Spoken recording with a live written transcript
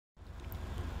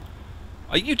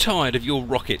Are you tired of your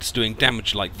rockets doing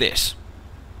damage like this?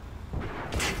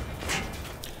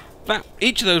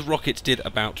 Each of those rockets did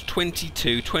about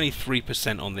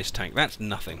 22-23% on this tank. That's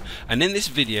nothing. And in this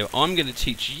video I'm going to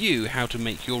teach you how to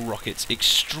make your rockets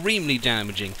extremely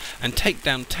damaging and take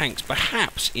down tanks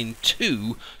perhaps in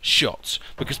 2 shots.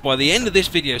 Because by the end of this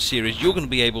video series you're going to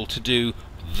be able to do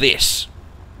this.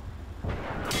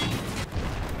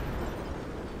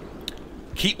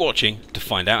 Keep watching to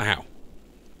find out how.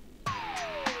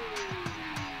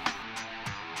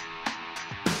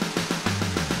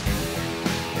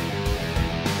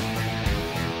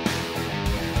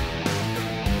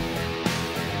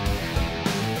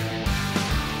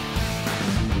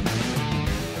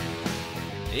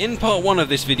 In part 1 of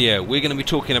this video, we're going to be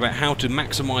talking about how to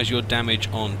maximise your damage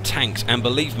on tanks, and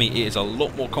believe me, it is a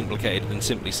lot more complicated than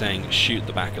simply saying shoot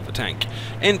the back of the tank.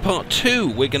 In part 2,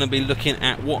 we're going to be looking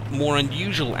at what more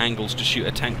unusual angles to shoot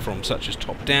a tank from, such as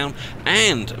top down,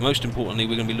 and most importantly,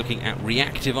 we're going to be looking at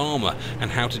reactive armour and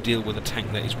how to deal with a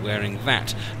tank that is wearing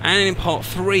that. And in part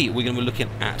 3, we're going to be looking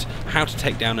at how to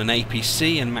take down an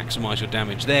APC and maximise your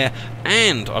damage there,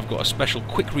 and I've got a special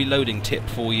quick reloading tip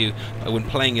for you when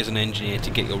playing as an engineer to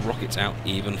get your rockets out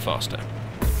even faster.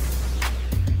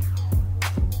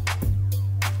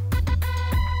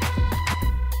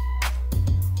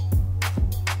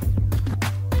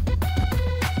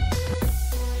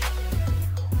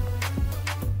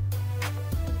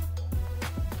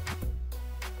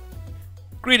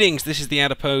 Greetings, this is the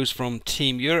Adipose from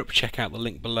Team Europe. Check out the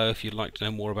link below if you'd like to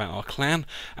know more about our clan.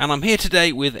 And I'm here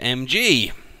today with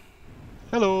MG.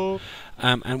 Hello.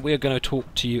 And we're going to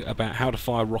talk to you about how to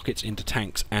fire rockets into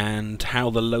tanks and how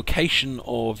the location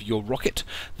of your rocket,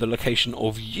 the location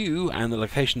of you, and the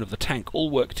location of the tank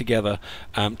all work together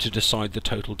to decide the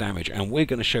total damage. And we're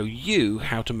going to show you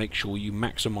how to make sure you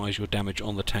maximise your damage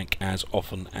on the tank as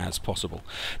often as possible.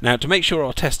 Now, to make sure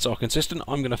our tests are consistent,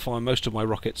 I'm going to fire most of my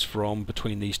rockets from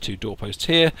between these 2 doorposts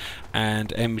here, and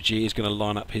MG is going to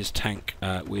line up his tank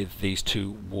with these 2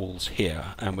 walls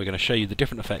here, and we're going to show you the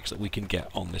different effects that we can get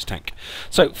on this tank.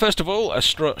 So first of all, a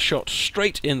shot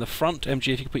straight in the front.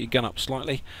 MG, if you can put your gun up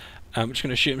slightly. I'm just going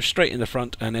to shoot him straight in the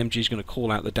front, and MG is going to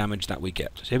call out the damage that we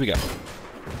get. So here we go.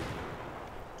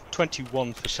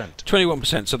 21%.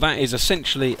 21%. So that is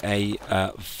essentially a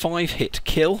 5-hit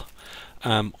kill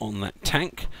on that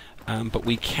tank. But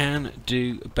we can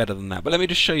do better than that. But let me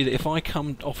just show you that if I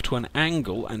come off to an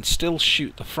angle and still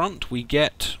shoot the front, we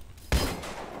get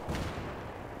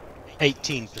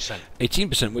 18%.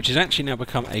 18%, which has actually now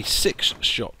become a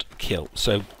 6-shot kill.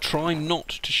 So try not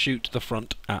to shoot the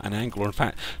front at an angle, or in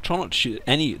fact, try not to shoot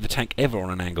the tank ever on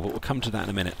an angle, but we'll come to that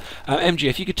in a minute. MG,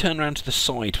 if you could turn around to the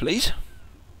side, please.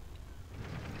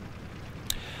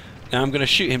 Now I'm going to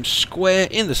shoot him square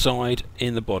in the side,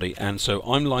 in the body, and so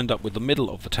I'm lined up with the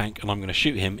middle of the tank, and I'm going to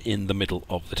shoot him in the middle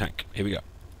of the tank. Here we go.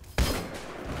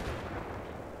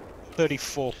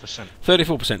 34%.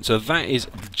 34%, so that is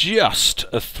just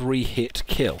a 3-hit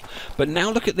kill. But now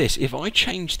look at this, if I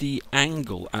change the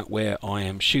angle at where I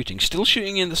am shooting, still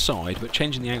shooting in the side, but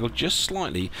changing the angle just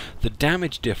slightly, the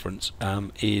damage difference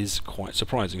is quite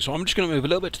surprising. So I'm just going to move a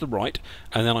little bit to the right,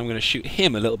 and then I'm going to shoot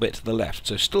him a little bit to the left.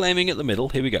 So still aiming at the middle,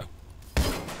 here we go.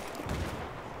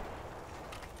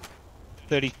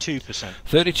 32%.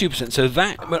 32%. So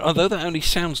that, although that only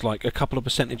sounds like a couple of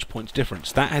percentage points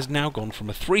difference, that has now gone from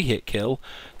a 3-hit kill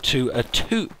to a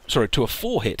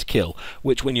 4-hit kill,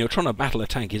 which when you're trying to battle a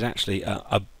tank is actually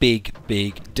a big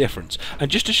difference.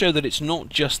 And just to show that it's not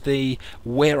just the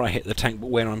where I hit the tank, but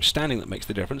where I'm standing that makes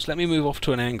the difference, let me move off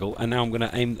to an angle, and now I'm going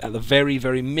to aim at the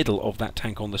very middle of that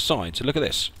tank on the side. So look at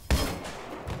this.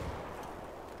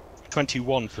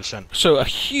 21%. So a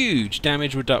huge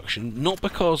damage reduction, not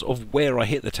because of where I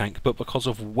hit the tank, but because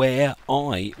of where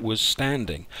I was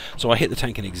standing. So I hit the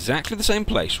tank in exactly the same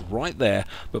place, right there,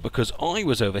 but because I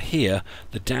was over here,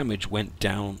 the damage went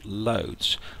down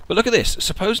loads. But look at this,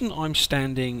 supposing I'm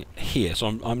standing here, so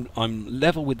I'm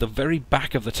level with the very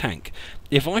back of the tank.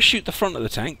 If I shoot the front of the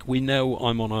tank, we know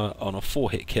I'm on a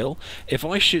 4-hit kill. If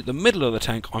I shoot the middle of the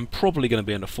tank, I'm probably going to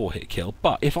be on a 4-hit kill.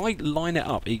 But if I line it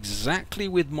up exactly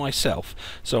with myself,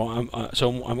 so I'm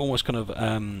almost kind of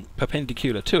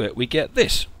perpendicular to it, we get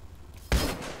this.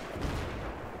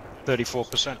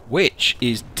 34%. Which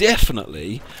is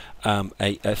definitely a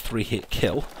 3-hit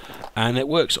kill, and it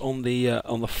works on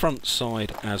the front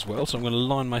side as well. So I'm going to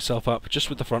line myself up just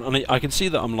with the front, and I can see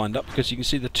that I'm lined up because you can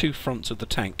see the 2 fronts of the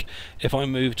tank. If I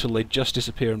move till they just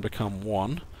disappear and become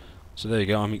one, so there you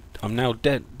go. I'm now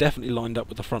definitely lined up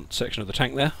with the front section of the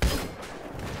tank there.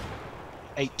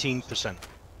 18%.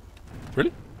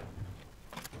 Really?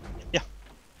 Yeah.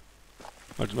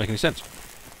 That doesn't make any sense.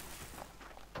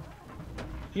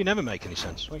 You never make any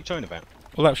sense. What are you talking about?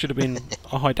 Well, that should have been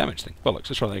a high damage thing. Bollocks,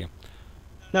 let's try that again.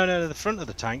 No, no, the front of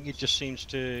the tank, it just seems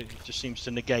to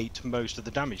negate most of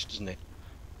the damage, doesn't it?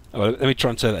 Oh, well, let me try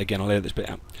and say that again. I'll edit this bit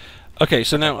out. Okay,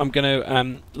 so now I'm going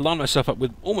to line myself up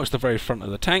with almost the very front of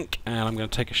the tank, and I'm going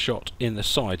to take a shot in the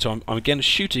side. So I'm again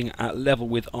shooting at level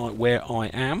with where I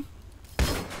am.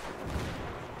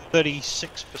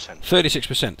 36%.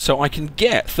 36%. So I can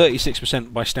get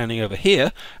 36% by standing over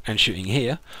here and shooting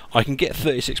here. I can get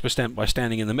 36% by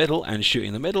standing in the middle and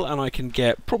shooting the middle, and I can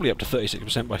get probably up to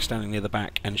 36% by standing near the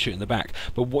back and shooting the back.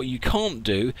 But what you can't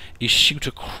do is shoot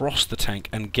across the tank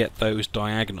and get those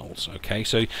diagonals. Okay,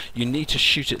 so you need to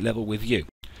shoot it level with you.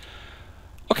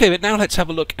 Okay, but now let's have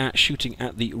a look at shooting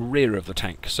at the rear of the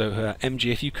tank. So,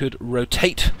 MG, if you could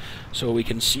rotate so we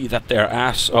can see that their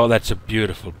ass. Oh, that's a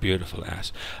beautiful, beautiful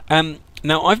ass.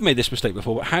 Now, I've made this mistake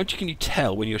before, but how can you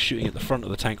tell when you're shooting at the front of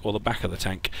the tank or the back of the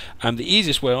tank? The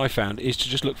easiest way I found is to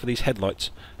just look for these headlights.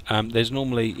 There's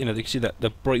normally, you know, you can see that the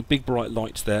big bright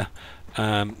lights there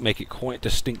make it quite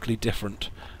distinctly different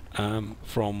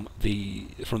from the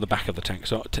back of the tank.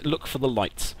 So look for the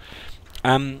lights.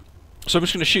 So I'm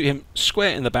just going to shoot him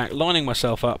square in the back, lining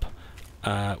myself up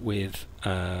with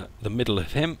the middle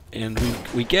of him, and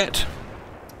we get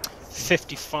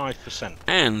 55%.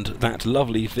 And that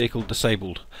lovely vehicle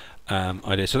disabled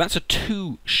idea. So that's a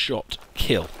 2-shot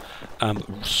kill,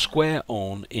 square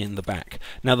on in the back.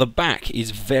 Now the back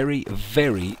is very,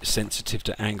 very sensitive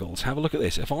to angles. Have a look at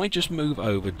this. If I just move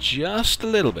over just a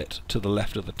little bit to the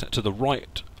left of to the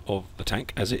right of the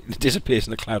tank as it disappears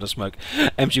in a cloud of smoke.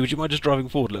 MG, would you mind just driving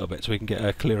forward a little bit so we can get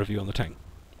a clearer view on the tank?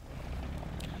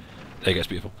 There you go, it's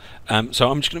beautiful.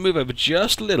 So I'm just going to move over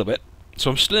just a little bit.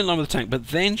 So I'm still in line with the tank, but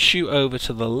then shoot over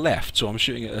to the left. So I'm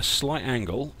shooting at a slight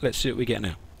angle. Let's see what we get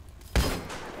now.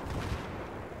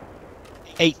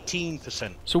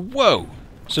 18%. So whoa!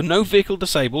 So no vehicle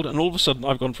disabled, and all of a sudden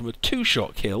I've gone from a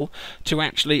 2-shot kill to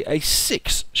actually a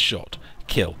 6-shot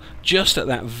kill, just at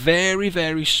that very,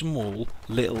 very small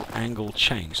little angle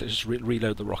change. So let's just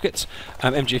reload the rockets.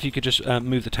 MG, if you could just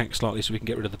move the tank slightly so we can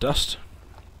get rid of the dust.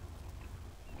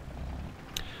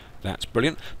 That's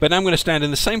brilliant. But now I'm going to stand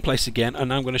in the same place again, and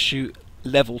now I'm going to shoot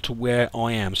level to where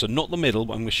I am. So not the middle,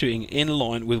 but I'm shooting in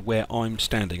line with where I'm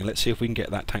standing. And let's see if we can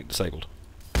get that tank disabled.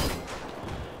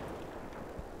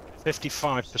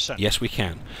 55%. Yes, we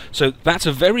can. So that's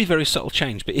a very, very subtle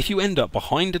change, but if you end up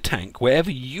behind a tank,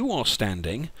 wherever you are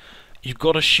standing, you've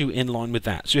got to shoot in line with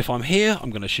that. So if I'm here,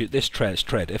 I'm going to shoot this tread.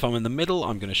 If I'm in the middle,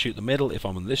 I'm going to shoot the middle. If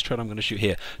I'm on this tread, I'm going to shoot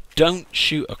here. Don't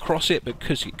shoot across it,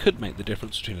 because it could make the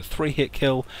difference between a 3-hit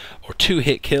kill, or a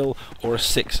 2-hit kill, or a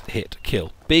 6-hit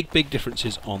kill. Big, big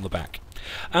differences on the back.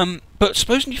 But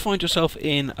supposing you find yourself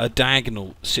in a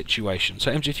diagonal situation.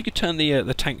 So MG, if you could turn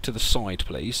the tank to the side,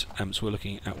 please. So we're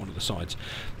looking at one of the sides.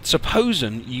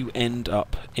 Supposing you end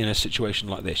up in a situation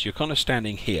like this. You're kind of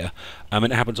standing here, and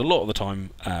it happens a lot of the time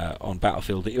on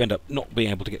Battlefield that you end up not being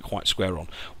able to get quite square on.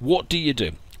 What do you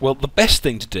do? Well, the best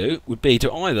thing to do would be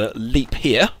to either leap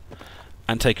here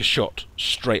and take a shot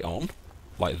straight on,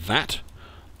 like that,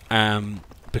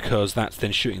 because that's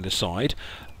then shooting the side.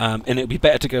 And it would be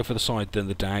better to go for the side than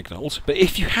the diagonals. But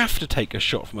if you have to take a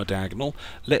shot from a diagonal,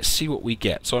 let's see what we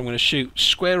get. So I'm going to shoot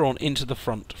square on into the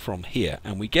front from here,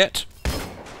 and we get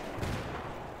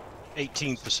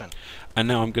 18%. And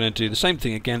now I'm going to do the same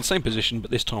thing again, same position,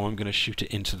 but this time I'm going to shoot it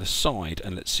into the side,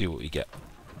 and let's see what we get.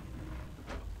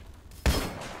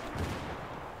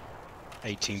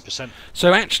 18%.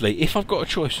 So actually, if I've got a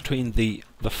choice between the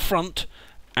front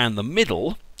and the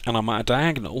middle, and I'm at a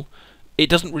diagonal, it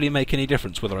doesn't really make any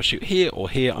difference whether I shoot here or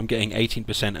here. I'm getting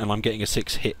 18% and I'm getting a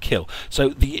 6-hit kill. So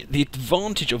the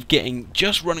advantage of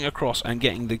just running across and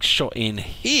getting the shot in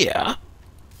here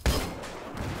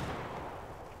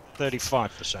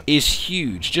 35% is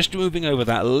huge. Just moving over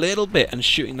that little bit and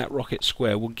shooting that rocket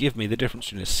square will give me the difference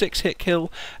between a 6-hit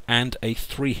kill and a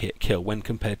 3-hit kill when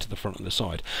compared to the front and the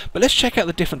side. But let's check out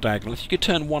the different diagonal. If you could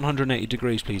turn 180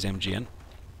 degrees, please, MGN.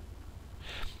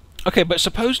 Okay, but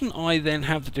supposing I then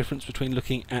have the difference between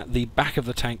looking at the back of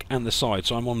the tank and the side.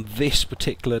 So I'm on this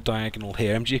particular diagonal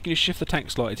here. MG, can you shift the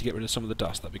tank slightly to get rid of some of the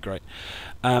dust? That'd be great.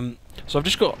 So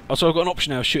I've got an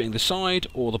option now of shooting the side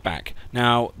or the back.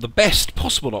 Now, the best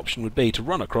possible option would be to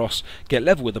run across, get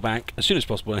level with the back as soon as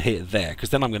possible, and hit it there, because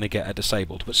then I'm going to get a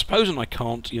disabled. But supposing I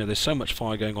can't, you know, there's so much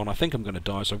fire going on, I think I'm going to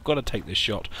die, so I've got to take this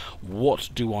shot. What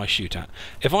do I shoot at?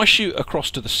 If I shoot across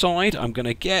to the side, I'm going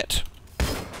to get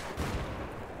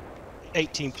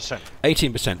 18%.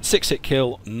 18%. 6-hit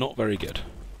kill, not very good.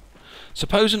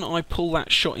 Supposing I pull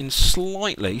that shot in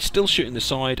slightly, still shooting the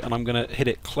side, and I'm going to hit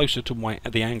it closer to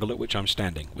the angle at which I'm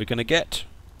standing. We're going to get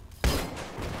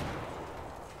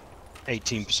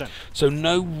 18%. So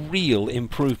no real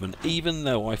improvement, even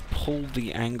though I've pulled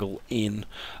the angle in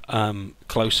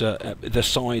closer. The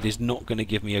side is not going to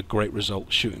give me a great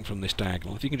result shooting from this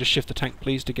diagonal. If you can just shift the tank,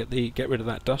 please, to get rid of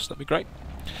that dust, that'd be great.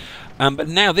 But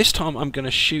now this time I'm going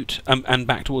to shoot, and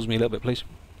back towards me a little bit, please.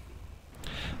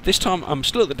 This time I'm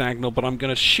still at the diagonal, but I'm going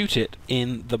to shoot it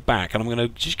in the back, and I'm going to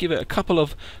just give it a couple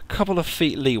of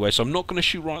feet leeway. So I'm not going to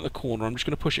shoot right at the corner. I'm just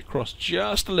going to push it across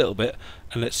just a little bit,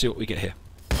 and let's see what we get here.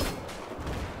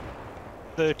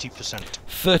 30%.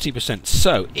 30%.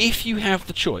 So if you have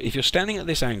the choice, if you're standing at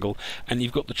this angle and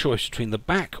you've got the choice between the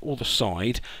back or the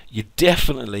side, you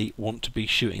definitely want to be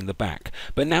shooting the back.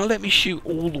 But now let me shoot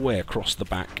all the way across the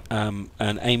back and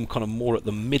aim kind of more at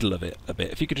the middle of it a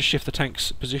bit. If you could just shift the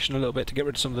tank's position a little bit to get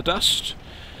rid of some of the dust.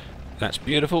 That's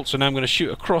beautiful. So now I'm going to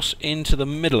shoot across into the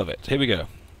middle of it. Here we go.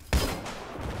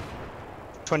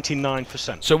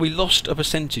 29%. So we lost a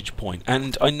percentage point,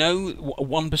 and I know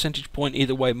 1 percentage point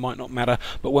either way might not matter,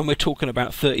 but when we're talking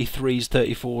about 33s,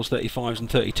 34s, 35s and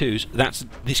 32s,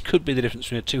 this could be the difference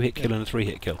between a 2-hit kill and a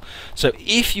 3-hit kill. So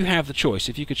if you have the choice,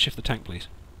 if you could shift the tank, please.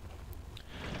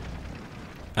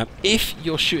 If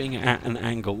you're shooting at an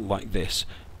angle like this,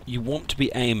 you want to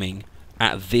be aiming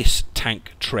at this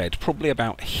tank tread, probably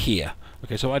about here.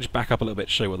 Okay, so I just back up a little bit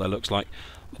to show you what that looks like.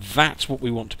 That's what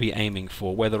we want to be aiming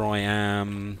for, whether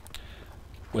I'm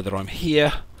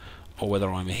here or whether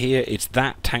I'm here. It's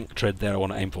that tank tread there I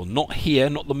want to aim for. Not here,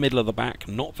 not the middle of the back,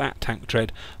 not that tank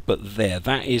tread, but there.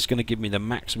 That is going to give me the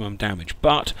maximum damage,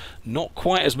 but not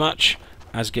quite as much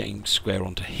as getting square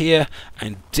onto here,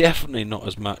 and definitely not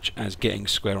as much as getting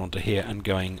square onto here and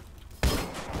going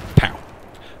pow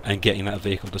and getting that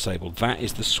vehicle disabled. That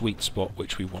is the sweet spot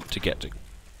which we want to get to.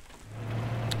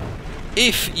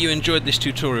 If you enjoyed this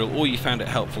tutorial or you found it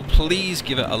helpful, please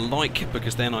give it a like,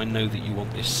 because then I know that you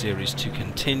want this series to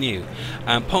continue.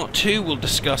 Part 2 will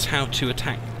discuss how to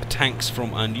attack tanks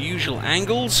from unusual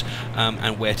angles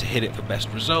and where to hit it for best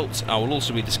results. I will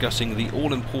also be discussing the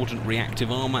all-important reactive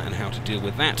armour and how to deal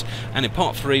with that. And in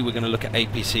part 3 we're going to look at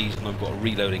APCs, and I've got a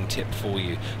reloading tip for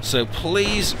you. So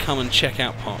please come and check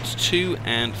out parts 2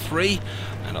 and 3,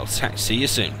 and I'll see you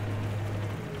soon.